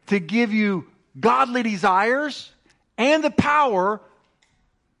to give you godly desires and the power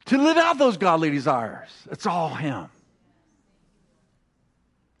to live out those godly desires. It's all Him.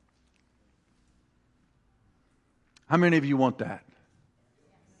 How many of you want that?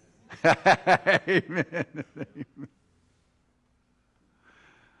 Amen.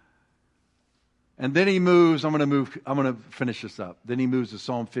 And then he moves. I'm going to finish this up. Then he moves to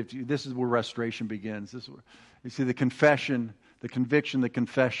Psalm 50. This is where restoration begins. This is where you see the confession, the conviction, the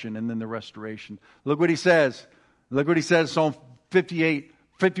confession, and then the restoration. Look what he says. Look what he says, Psalm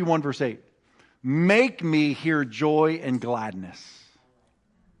 51, verse 8. Make me hear joy and gladness.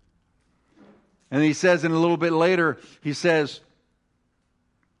 And he says, and a little bit later, he says,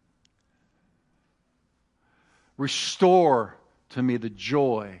 restore to me the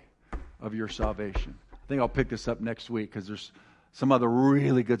joy of your salvation. I think I'll pick this up next week because there's some other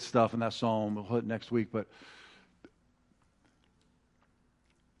really good stuff in that psalm. We'll hit it next week, but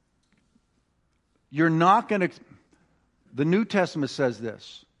you're not going to... The New Testament says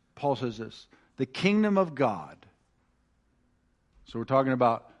this. Paul says this. The kingdom of God. So we're talking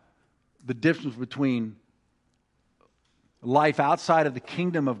about the difference between life outside of the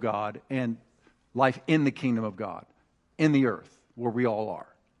kingdom of God and life in the kingdom of God, in the earth, where we all are.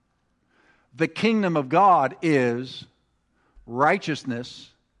 The kingdom of God is righteousness,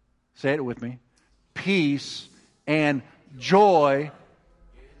 say it with me, peace and joy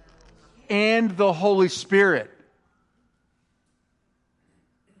and the Holy Spirit.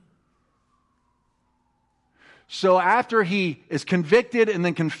 So after he is convicted and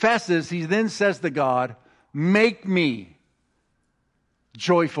then confesses, he then says to God, make me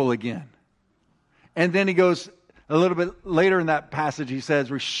joyful again. And then he goes a little bit later in that passage, he says,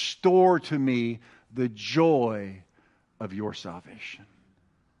 restore to me the joy of your salvation.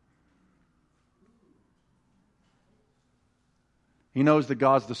 He knows that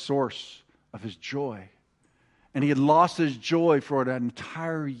God's the source of his joy. And he had lost his joy for an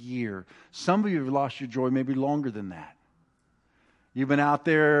entire year. Some of you have lost your joy maybe longer than that. You've been out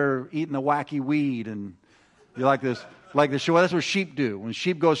there eating the wacky weed, and you like this. Well, that's what sheep do. When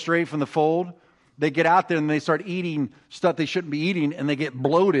sheep go straight from the fold, they get out there and they start eating stuff they shouldn't be eating, and they get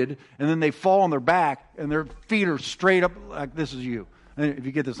bloated, and then they fall on their back, and their feet are straight up like this is you. And if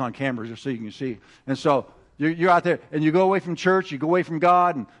you get this on camera, just so you can see. And so you're out there, and you go away from church, you go away from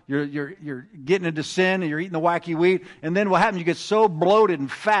God, and you're getting into sin, and you're eating the wacky weed. And then what happens? You get so bloated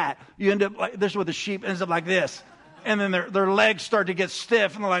and fat, you end up like this. Is what the sheep ends up like this, and then their legs start to get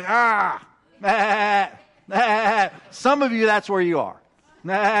stiff, and they're like Some of you, that's where you are,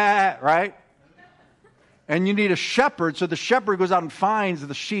 right? And you need a shepherd, so the shepherd goes out and finds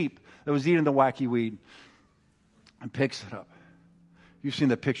the sheep that was eating the wacky weed and picks it up. You've seen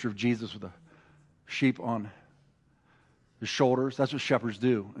the picture of Jesus with a sheep on his shoulders. That's what shepherds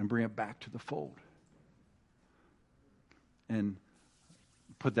do, and bring it back to the fold. And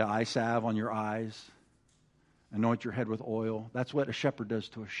put the eye salve on your eyes, anoint your head with oil. That's what a shepherd does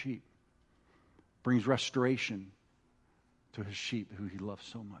to a sheep. Brings restoration to his sheep who he loves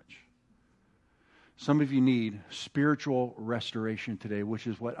so much. Some of you need spiritual restoration today, which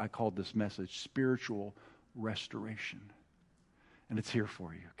is what I called this message, spiritual restoration. And it's here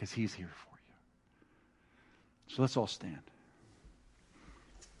for you because he's here for you. So let's all stand.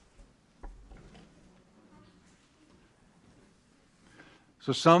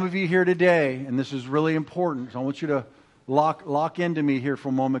 So some of you here today, and this is really important, so I want you to lock into me here for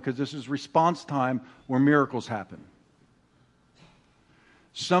a moment because this is response time where miracles happen.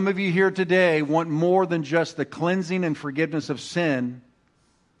 Some of you here today want more than just the cleansing and forgiveness of sin.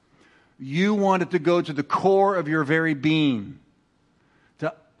 You want it to go to the core of your very being,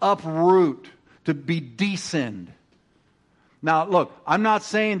 to uproot, to be descend. Now, look, I'm not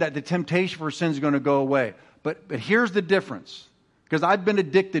saying that the temptation for sin is going to go away, but here's the difference, because I've been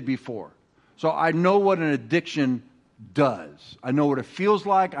addicted before, so I know what an addiction does. I know what it feels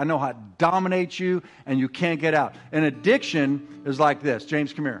like. I know how it dominates you, and you can't get out. An addiction is like this.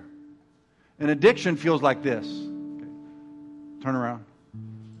 James, come here. An addiction feels like this. Okay. Turn around.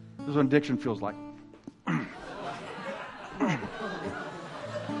 This is what addiction feels like.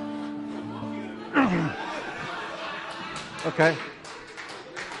 Okay.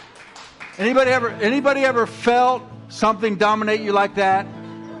 Anybody ever felt something dominate you like that?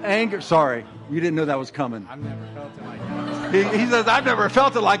 Anger. Sorry, you didn't know that was coming. I've never felt it like that. He says, I've never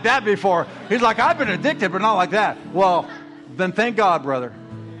felt it like that before. He's like, I've been addicted, but not like that. Well, then thank God, brother.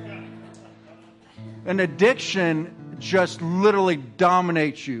 An addiction just literally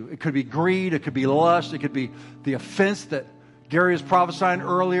dominates you. It could be greed. It could be lust. It could be the offense that Gary was prophesying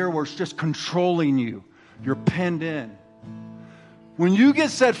earlier, where it's just controlling you. You're penned in. When you get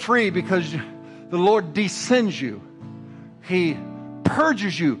set free because the Lord descends you, He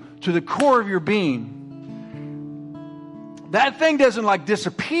purges you to the core of your being, that thing doesn't like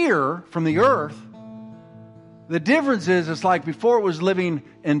disappear from the earth. The difference is it's like before it was living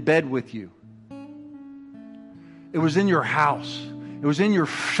in bed with you. It was in your house. It was in your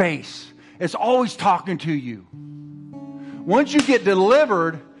face. It's always talking to you. Once you get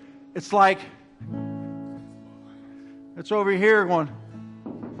delivered, it's like it's over here going,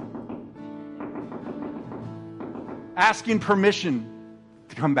 asking permission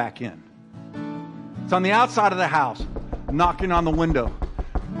to come back in. It's on the outside of the house, knocking on the window.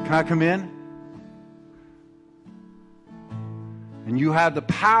 Can I come in? And you have the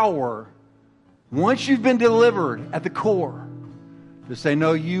power, once you've been delivered at the core, to say,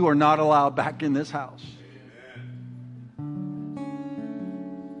 no, you are not allowed back in this house.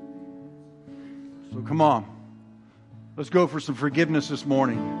 So come on. Let's go for some forgiveness this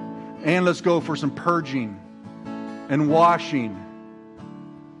morning. And let's go for some purging and washing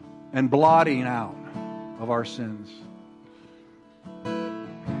and blotting out of our sins.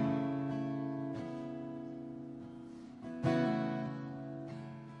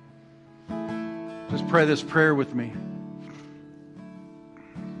 Just pray this prayer with me.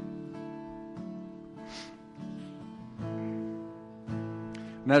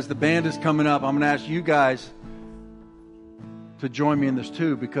 And as the band is coming up, I'm going to ask you guys to join me in this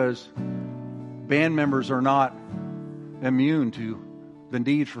too, because band members are not immune to the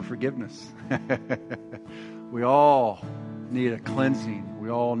need for forgiveness. We all need a cleansing. We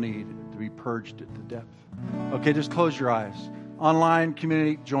all need to be purged to depth. Okay, just close your eyes. Online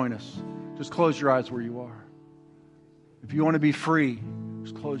community, join us. Just close your eyes where you are. If you want to be free,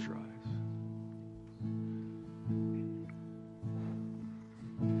 just close your eyes.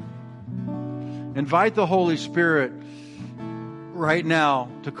 Invite the Holy Spirit right now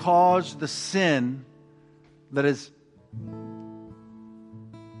to cause the sin that is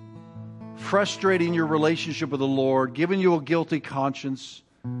frustrating your relationship with the Lord, giving you a guilty conscience,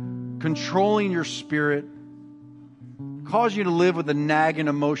 controlling your spirit, cause you to live with a nagging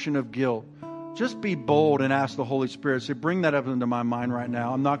emotion of guilt. Just be bold and ask the Holy Spirit. Say, bring that up into my mind right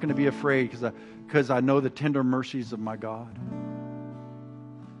now. I'm not going to be afraid because I know the tender mercies of my God.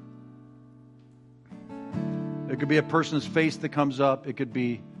 It could be a person's face that comes up. It could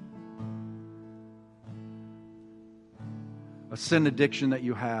be a sin addiction that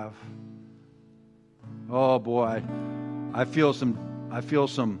you have. Oh boy, I feel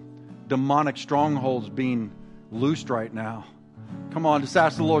some demonic strongholds being loosed right now. Come on, just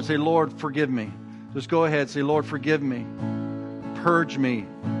ask the Lord. Say, Lord, forgive me. Just go ahead. Say, Lord, forgive me. Purge me.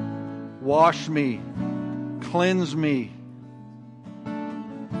 Wash me. Cleanse me.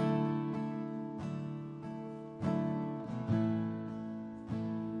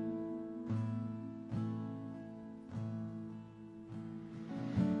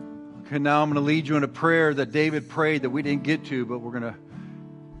 Okay, now I'm going to lead you in a prayer that David prayed that we didn't get to, but we're going to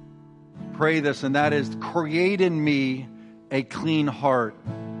pray this, and that is, create in me a clean heart,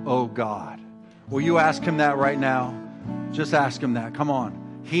 O God. Will you ask him that right now? Just ask him that. Come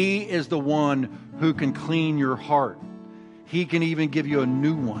on. He is the one who can clean your heart. He can even give you a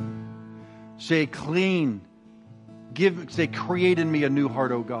new one. Say, say, create in me a new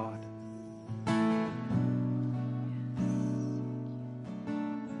heart, O God.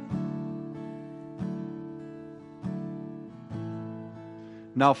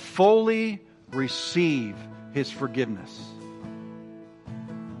 Now fully receive his forgiveness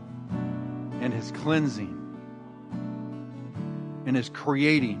and his cleansing and his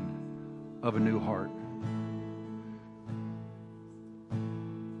creating of a new heart.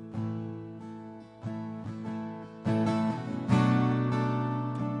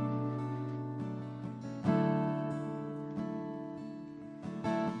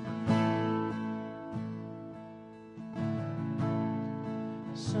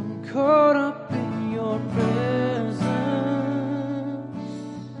 I'm caught up in your presence.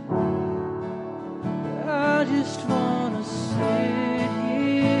 I just want to sit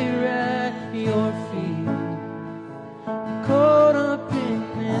here at your feet. I'm caught up in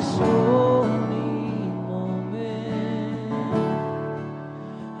this holy moment.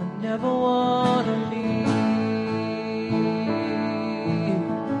 I never want to leave.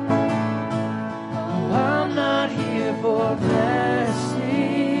 Oh, I'm not here for blessings.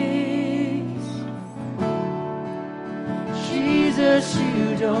 Jesus,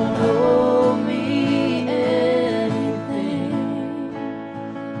 you don't owe me anything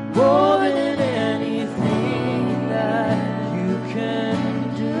more than anything that you can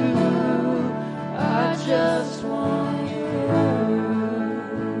do. I just want you.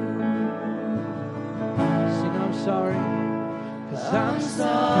 Sing, I'm sorry, 'cause I'm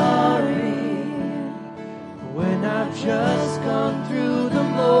sorry when I've just gone through the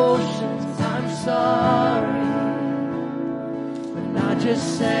motions. I'm sorry I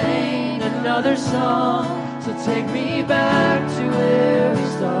just sang another song, so take me back to where we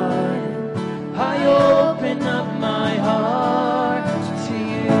started. I open up my heart to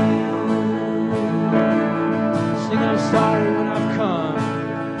you. Sing, I'm sorry when I've come.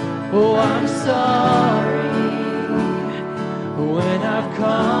 Oh, I'm sorry when I've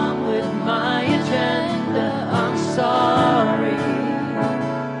come with my agenda. I'm sorry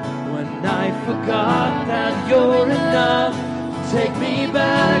when I forgot that you're enough. Take me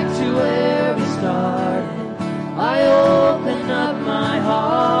back to where we started. I open up my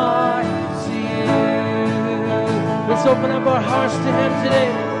heart to you. Let's open up our hearts to him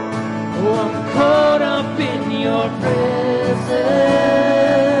today. Oh, I'm caught up in your presence.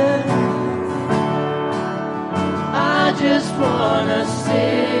 I just want to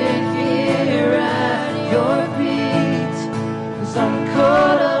sit here at your feet, 'cause I'm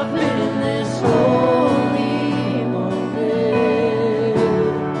caught up in this holy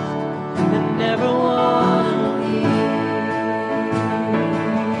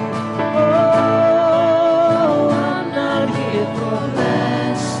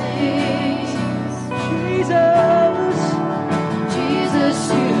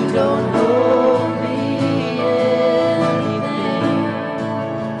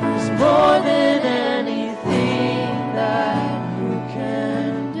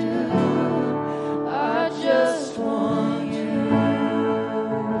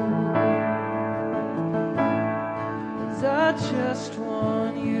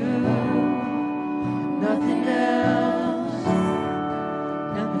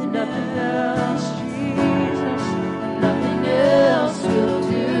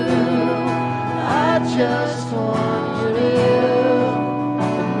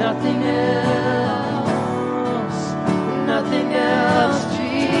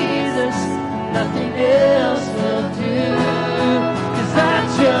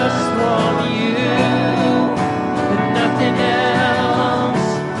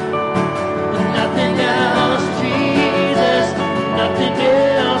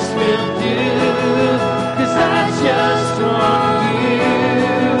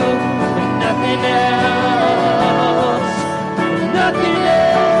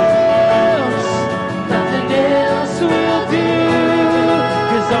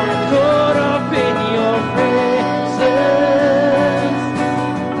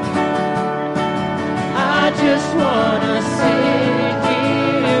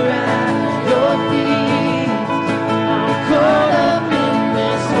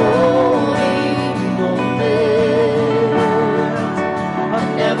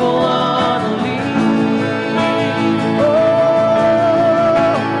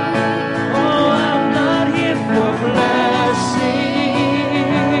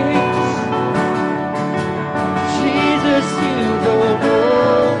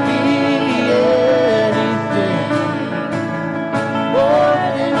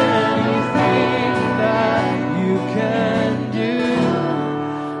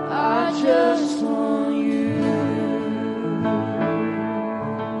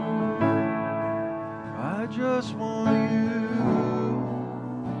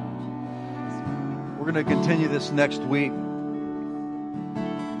We're going to continue this next week.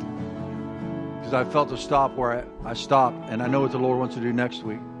 Because I felt to stop where I stopped, and I know what the Lord wants to do next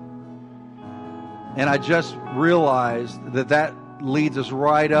week. And I just realized that leads us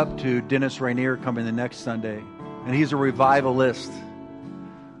right up to Dennis Rainier coming the next Sunday. And he's a revivalist.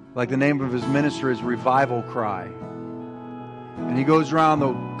 Like the name of his ministry is Revival Cry. And he goes around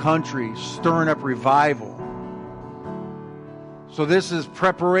the country stirring up revival. So this is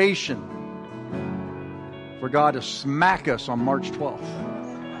preparation for God to smack us on March 12th.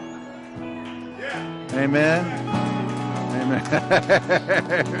 Yeah. Amen. Amen.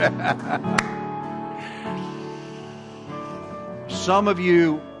 Some of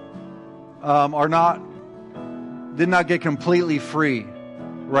you did not get completely free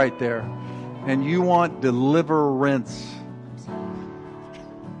right there. And you want deliverance.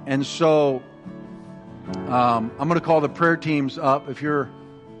 And so I'm going to call the prayer teams up. If you're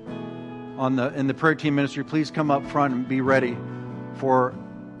in the prayer team ministry, please come up front and be ready for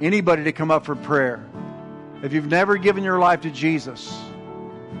anybody to come up for prayer. If you've never given your life to Jesus,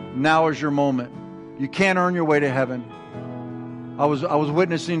 now is your moment. You can't earn your way to heaven. I was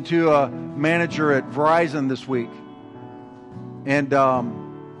witnessing to a manager at Verizon this week, and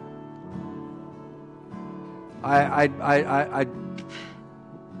I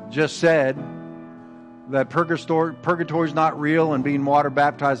just said that purgatory is not real, and being water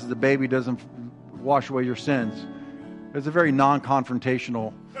baptized as a baby doesn't wash away your sins. It's a very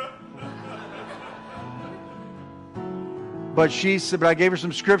non-confrontational. But I gave her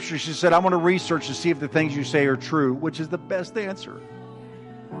some scripture. She said, I want to research to see if the things you say are true, which is the best answer.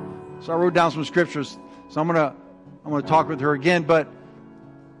 So I wrote down some scriptures. So I'm going to talk with her again. But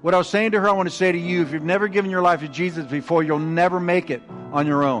what I was saying to her, I want to say to you, if you've never given your life to Jesus before, you'll never make it on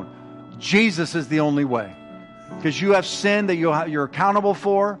your own. Jesus is the only way. Because you have sin that you're accountable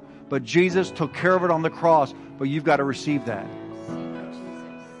for, but Jesus took care of it on the cross. But you've got to receive that.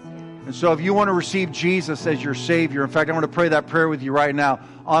 And so if you want to receive Jesus as your Savior, in fact, I want to pray that prayer with you right now.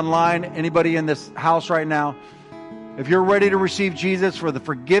 Online, anybody in this house right now, if you're ready to receive Jesus for the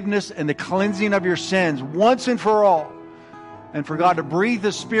forgiveness and the cleansing of your sins once and for all, and for God to breathe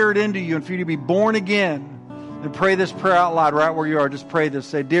the Spirit into you and for you to be born again, then pray this prayer out loud right where you are. Just pray this.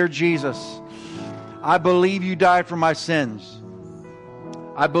 Say, Dear Jesus, I believe you died for my sins.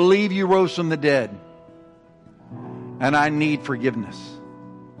 I believe you rose from the dead. And I need forgiveness.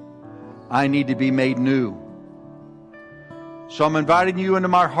 I need to be made new. So I'm inviting you into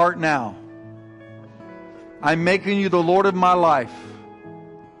my heart now. I'm making you the Lord of my life.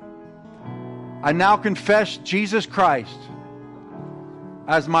 I now confess Jesus Christ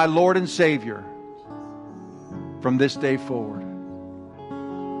as my Lord and Savior from this day forward.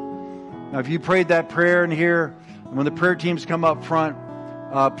 Now, if you prayed that prayer in here, and when the prayer teams come up front,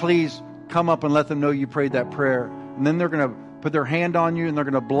 please come up and let them know you prayed that prayer. And then they're going to put their hand on you and they're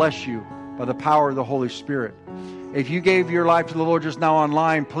going to bless you by the power of the Holy Spirit. If you gave your life to the Lord just now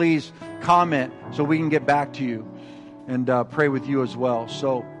online, please comment so we can get back to you and pray with you as well.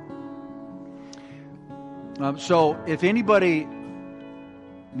 So if anybody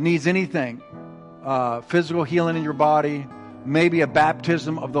needs anything, physical healing in your body, maybe a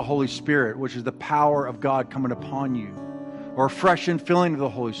baptism of the Holy Spirit, which is the power of God coming upon you, or a fresh infilling of the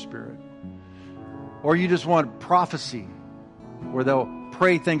Holy Spirit, or you just want prophecy, where they'll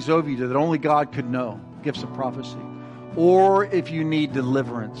pray things over you that only God could know, gifts of prophecy, or if you need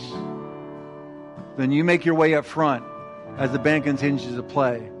deliverance, then you make your way up front as the band continues to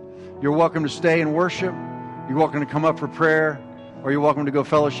play. You're welcome to stay and worship. You're welcome to come up for prayer, or you're welcome to go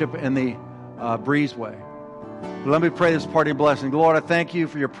fellowship in the breezeway. But let me pray this parting blessing. Lord, I thank you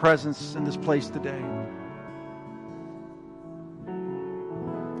for your presence in this place today.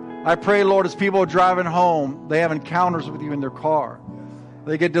 I pray, Lord, as people are driving home, they have encounters with you in their car.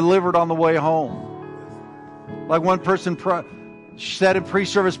 They get delivered on the way home. Like one person said in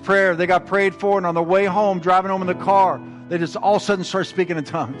pre-service prayer, they got prayed for, and on the way home, driving home in the car, they just all of a sudden start speaking in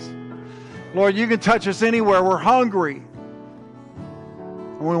tongues. Lord, you can touch us anywhere. We're hungry.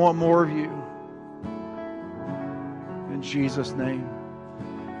 And we want more of you. In Jesus' name.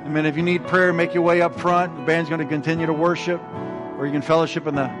 Amen. If you need prayer, make your way up front. The band's going to continue to worship, or you can fellowship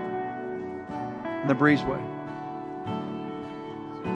in the breezeway.